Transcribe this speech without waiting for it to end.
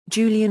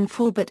Julien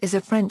Faubert is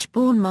a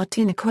French-born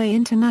Martiniquais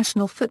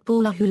international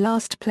footballer who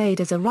last played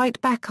as a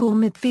right-back or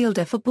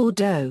midfielder for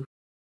Bordeaux.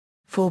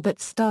 Faubert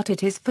started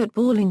his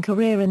footballing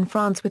career in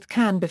France with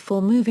Cannes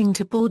before moving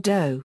to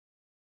Bordeaux.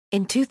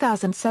 In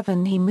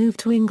 2007 he moved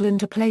to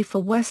England to play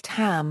for West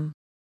Ham.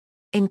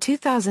 In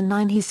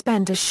 2009 he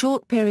spent a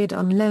short period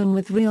on loan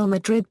with Real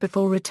Madrid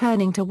before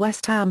returning to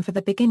West Ham for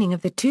the beginning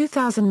of the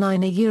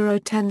 2009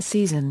 Euro-10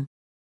 season.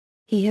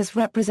 He has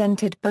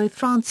represented both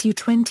France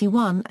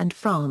U21 and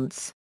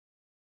France.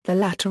 The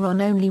latter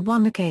on only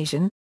one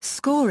occasion,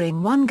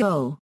 scoring one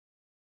goal.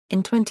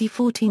 In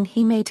 2014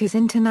 he made his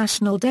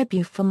international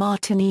debut for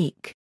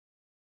Martinique.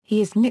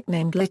 He is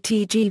nicknamed Le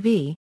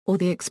TGV, or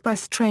the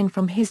express train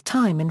from his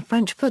time in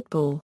French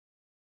football.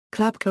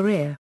 Club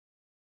career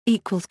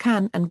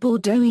Cannes and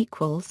Bordeaux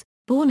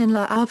Born in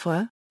Le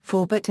Havre,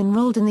 Faubert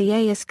enrolled in the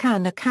AS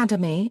Cannes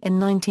Academy in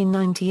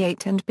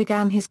 1998 and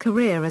began his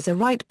career as a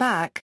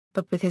right-back,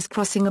 but with his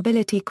crossing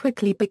ability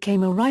quickly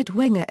became a right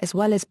winger as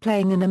well as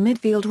playing in a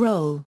midfield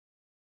role.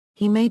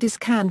 He made his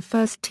Cannes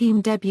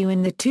first-team debut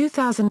in the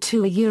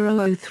 2002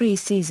 Euro-03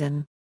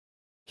 season.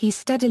 He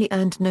steadily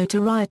earned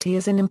notoriety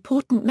as an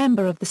important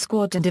member of the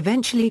squad and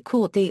eventually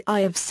caught the eye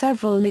of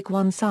several Ligue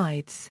 1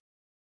 sides.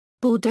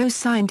 Bordeaux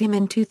signed him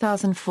in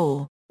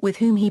 2004, with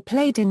whom he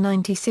played in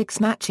 96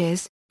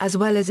 matches, as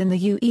well as in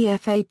the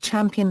UEFA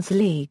Champions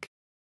League.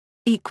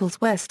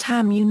 West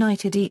Ham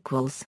United .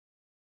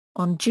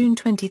 On June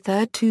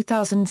 23,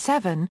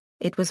 2007,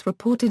 it was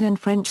reported in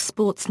French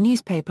sports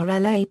newspaper La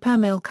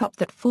Permail Cup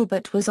that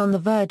Faubert was on the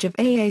verge of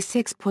a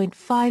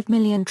 €6.5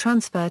 million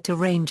transfer to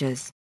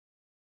Rangers.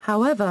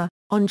 However,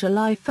 on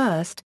July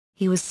 1,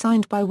 he was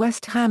signed by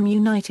West Ham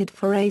United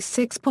for a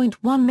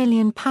 £6.1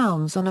 million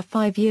on a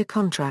 5-year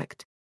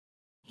contract.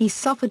 He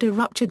suffered a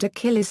ruptured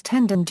Achilles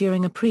tendon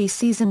during a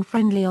pre-season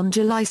friendly on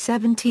July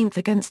 17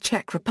 against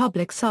Czech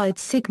Republic side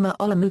Sigma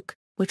Olomouc,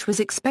 which was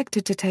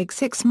expected to take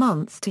 6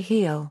 months to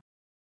heal.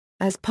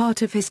 As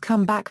part of his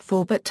comeback,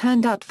 Faubert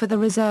turned out for the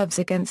reserves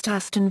against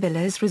Aston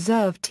Villa's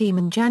reserve team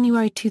in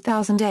January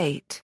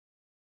 2008.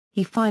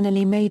 He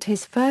finally made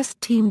his first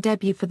team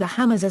debut for the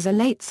Hammers as a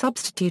late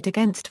substitute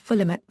against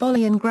Fulham at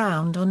Boleyn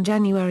Ground on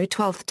January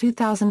 12,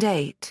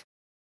 2008.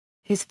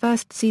 His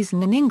first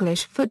season in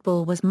English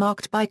football was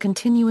marked by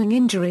continuing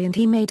injury and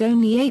he made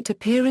only 8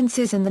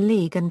 appearances in the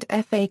league and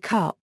FA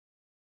Cup.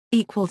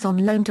 On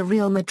loan to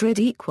Real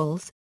Madrid .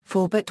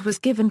 Faubert was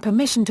given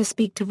permission to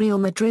speak to Real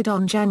Madrid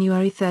on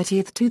January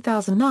 30,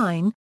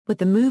 2009, with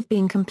the move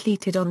being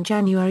completed on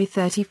January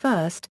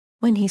 31,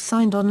 when he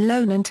signed on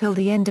loan until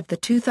the end of the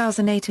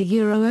 2008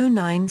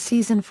 Euro-09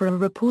 season for a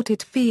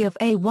reported fee of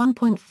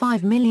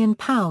 £1.5 million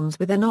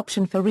with an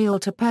option for Real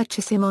to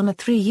purchase him on a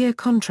 3-year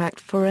contract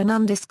for an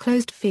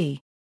undisclosed fee.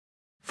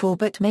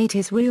 Faubert made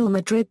his Real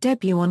Madrid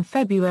debut on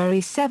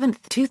February 7,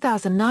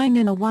 2009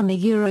 in a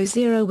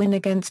 1-0 win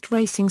against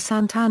Racing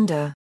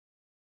Santander.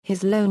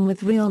 His loan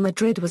with Real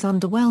Madrid was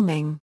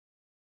underwhelming.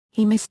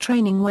 He missed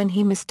training when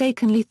he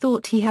mistakenly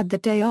thought he had the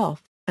day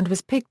off, and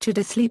was pictured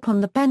asleep on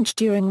the bench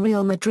during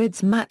Real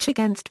Madrid's match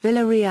against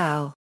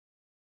Villarreal.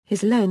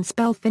 His loan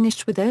spell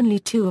finished with only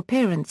 2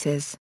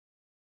 appearances.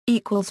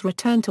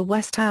 Return to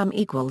West Ham .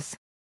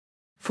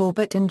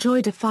 Faubert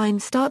enjoyed a fine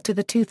start to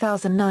the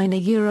 2009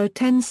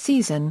 Euro-10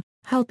 season,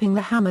 helping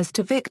the Hammers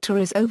to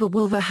victories over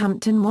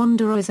Wolverhampton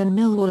Wanderers and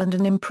Millwall and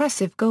an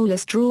impressive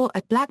goalless draw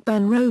at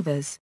Blackburn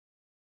Rovers.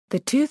 The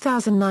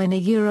 2009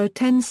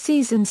 Euro-10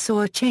 season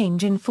saw a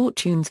change in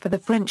fortunes for the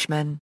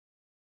Frenchman.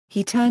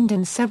 He turned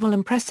in several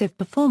impressive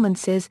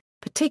performances,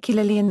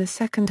 particularly in the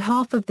second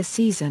half of the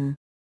season.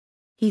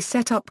 He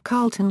set up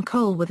Carlton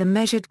Cole with a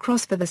measured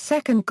cross for the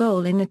second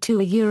goal in a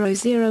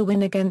 2-0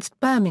 win against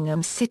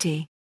Birmingham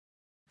City.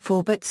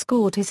 Faubert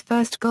scored his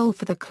first goal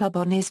for the club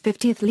on his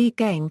 50th league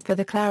game for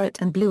the Claret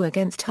and Blue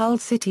against Hull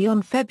City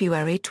on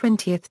February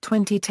 20,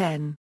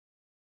 2010.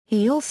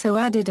 He also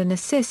added an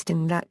assist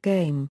in that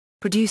game,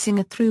 producing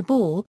a through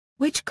ball,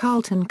 which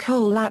Carlton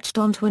Cole latched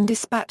onto and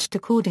dispatched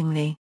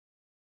accordingly.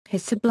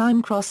 His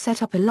sublime cross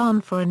set up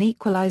Elan for an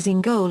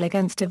equalising goal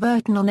against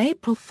Everton on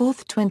April 4,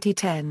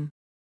 2010.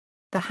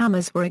 The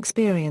Hammers were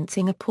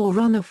experiencing a poor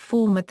run of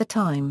form at the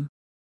time.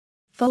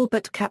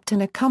 Faubert capped an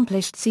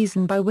accomplished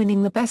season by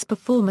winning the best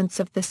performance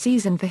of the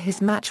season for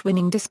his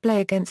match-winning display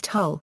against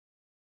Hull.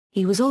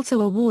 He was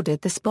also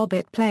awarded the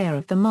Spobit Player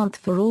of the Month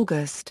for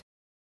August.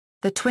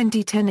 The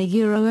 2010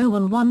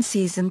 Euro-01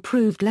 season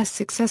proved less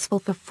successful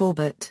for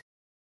Faubert.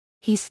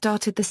 He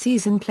started the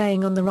season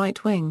playing on the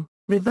right wing,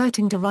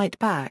 reverting to right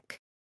back.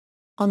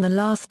 On the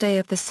last day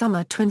of the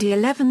summer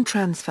 2011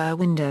 transfer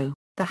window,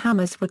 the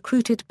Hammers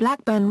recruited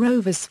Blackburn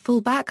Rovers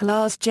fullback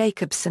Lars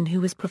Jacobsen,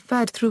 who was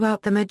preferred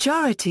throughout the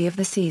majority of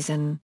the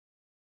season.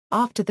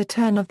 After the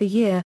turn of the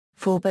year,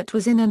 Faubert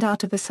was in and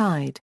out of the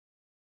side.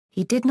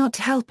 He did not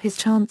help his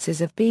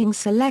chances of being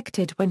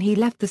selected when he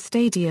left the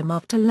stadium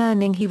after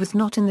learning he was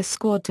not in the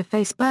squad to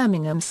face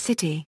Birmingham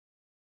City.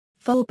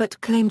 Faubert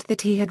claimed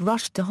that he had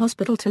rushed to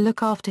hospital to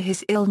look after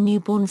his ill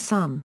newborn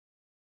son.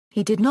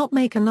 He did not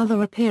make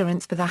another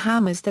appearance for the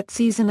Hammers that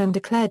season and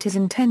declared his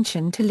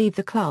intention to leave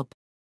the club.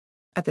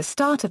 At the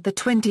start of the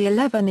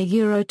 2011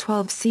 Euro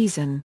 12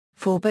 season,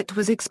 Faubert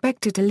was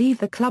expected to leave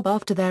the club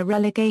after their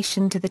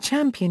relegation to the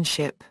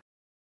Championship.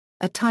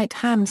 A tight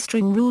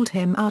hamstring ruled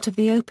him out of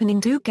the opening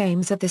 2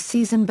 games of the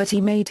season, but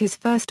he made his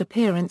first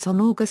appearance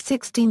on August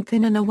 16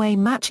 in an away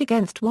match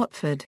against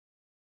Watford.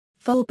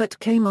 Faubert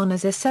came on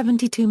as a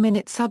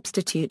 72-minute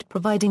substitute,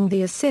 providing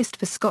the assist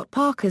for Scott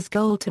Parker's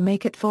goal to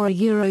make it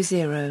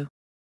 4-0.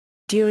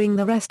 During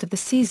the rest of the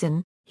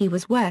season, he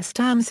was West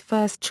Ham's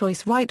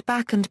first-choice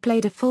right-back and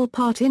played a full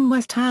part in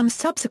West Ham's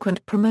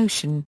subsequent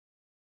promotion.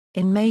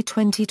 In May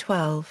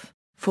 2012,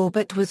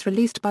 Faubert was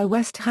released by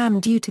West Ham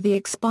due to the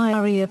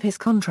expiry of his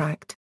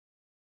contract.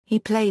 He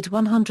played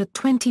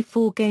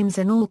 124 games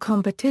in all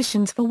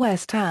competitions for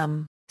West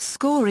Ham,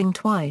 scoring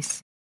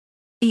twice.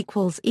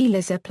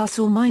 Eliza plus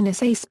or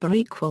minus Asper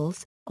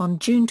equals. On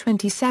June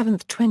 27,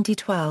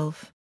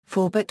 2012,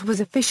 Faubert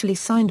was officially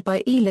signed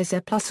by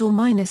Eliza plus or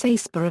minus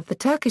Asper of the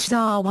Turkish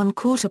Zar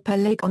 1/4 per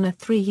leg on a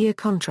 3-year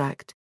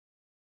contract.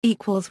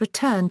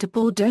 Returned to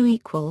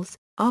Bordeaux.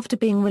 After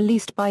being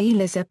released by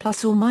Eliza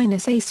plus or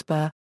minus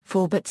Asper,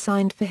 Faubert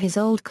signed for his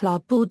old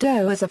club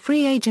Bordeaux as a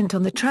free agent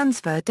on the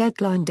transfer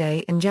deadline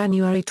day in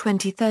January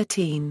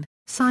 2013,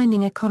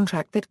 signing a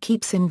contract that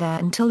keeps him there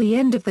until the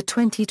end of the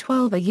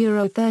 2012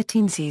 Euro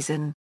 13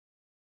 season.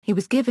 He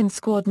was given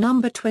squad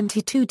number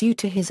 22 due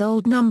to his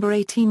old number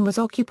 18 was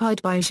occupied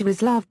by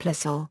Jaroslav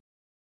Plesel.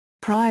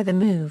 Prior the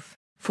move,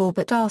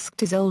 Faubert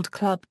asked his old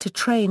club to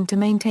train to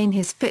maintain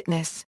his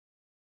fitness.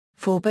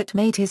 Faubert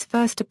made his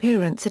first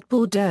appearance at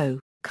Bordeaux,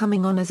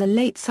 coming on as a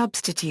late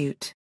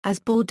substitute, as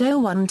Bordeaux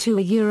won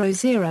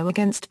 2-0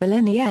 against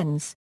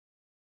Valenciennes.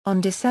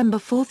 On December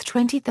 4,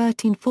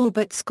 2013,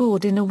 Faubert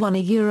scored in a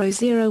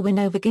 1-0 win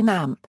over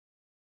Ginamp.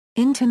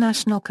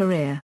 International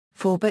career.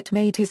 Faubert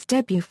made his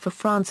debut for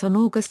France on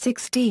August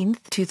 16,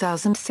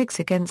 2006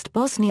 against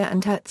Bosnia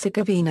and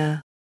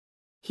Herzegovina.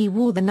 He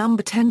wore the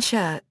number 10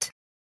 shirt.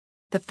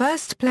 The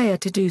first player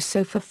to do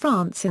so for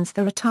France since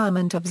the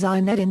retirement of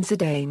Zinedine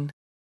Zidane.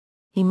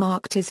 He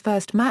marked his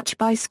first match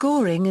by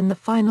scoring in the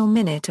final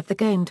minute of the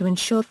game to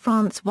ensure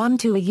France won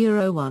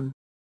 2-1.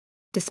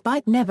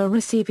 Despite never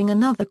receiving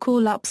another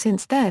call-up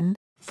since then,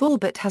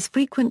 Faubert has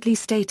frequently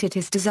stated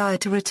his desire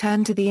to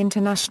return to the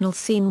international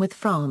scene with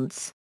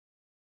France.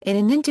 In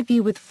an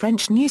interview with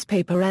French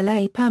newspaper La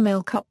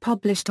Permail Cup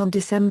published on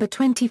December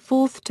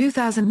 24,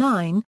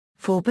 2009,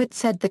 Faubert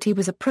said that he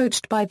was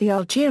approached by the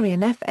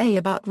Algerian FA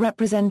about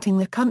representing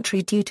the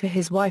country due to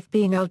his wife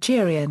being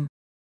Algerian.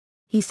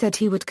 He said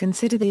he would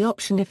consider the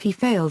option if he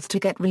fails to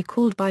get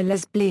recalled by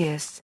Les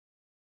Bleus.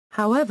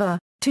 However,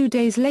 2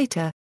 days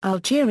later,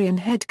 Algerian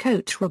head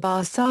coach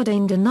Rabat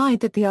Sardane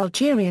denied that the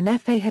Algerian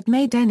FA had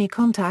made any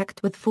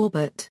contact with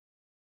Faubert.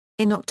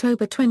 In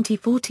October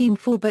 2014,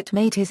 Faubert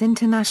made his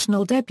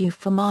international debut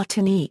for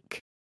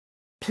Martinique.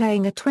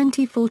 Playing a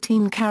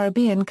 2014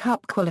 Caribbean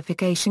Cup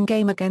qualification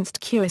game against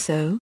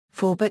Curaçao,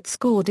 Faubert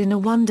scored in a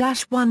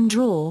 1-1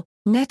 draw,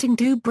 netting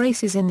 2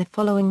 braces in the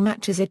following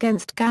matches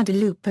against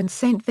Guadeloupe and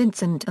St.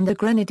 Vincent and the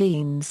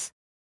Grenadines.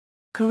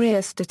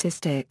 Career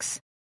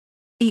statistics.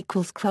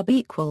 Club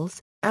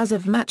as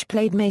of match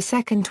played May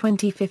 2,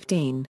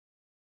 2015.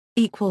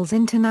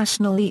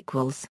 International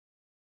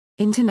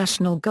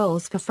International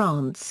goals for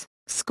France,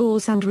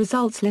 scores and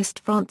results list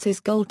France's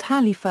goal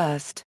tally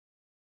first.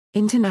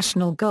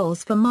 International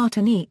goals for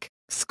Martinique,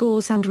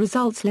 scores and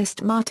results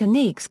list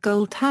Martinique's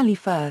goal tally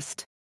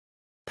first.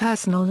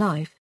 Personal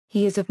life.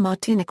 He is of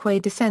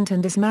Martiniquais descent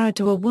and is married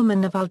to a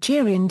woman of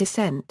Algerian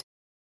descent.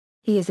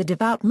 He is a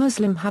devout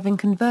Muslim, having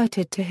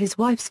converted to his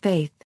wife's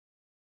faith.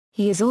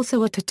 He is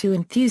also a tattoo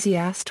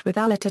enthusiast with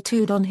Allah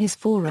tattooed on his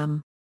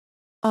forearm.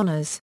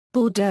 Honours: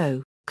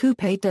 Bordeaux,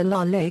 Coupe de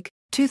la Ligue,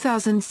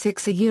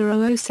 2006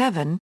 Euro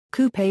 07,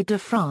 Coupe de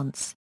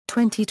France,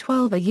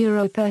 2012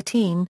 Euro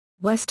 13,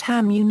 West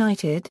Ham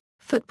United,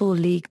 Football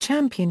League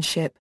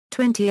Championship,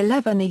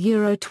 2011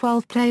 Euro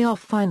 12 playoff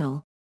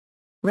final.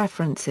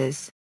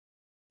 References.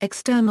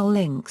 External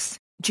links: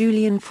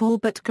 Julien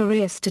Faubert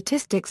career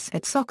statistics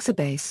at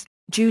Soxabase,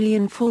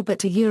 Julien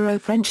Faubert Euro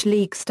French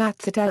League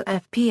stats at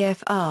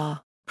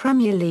LFPFR,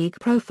 Premier League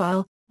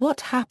profile,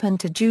 what happened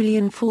to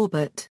Julien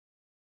Faubert?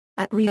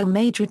 At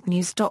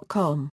realmadridnews.com.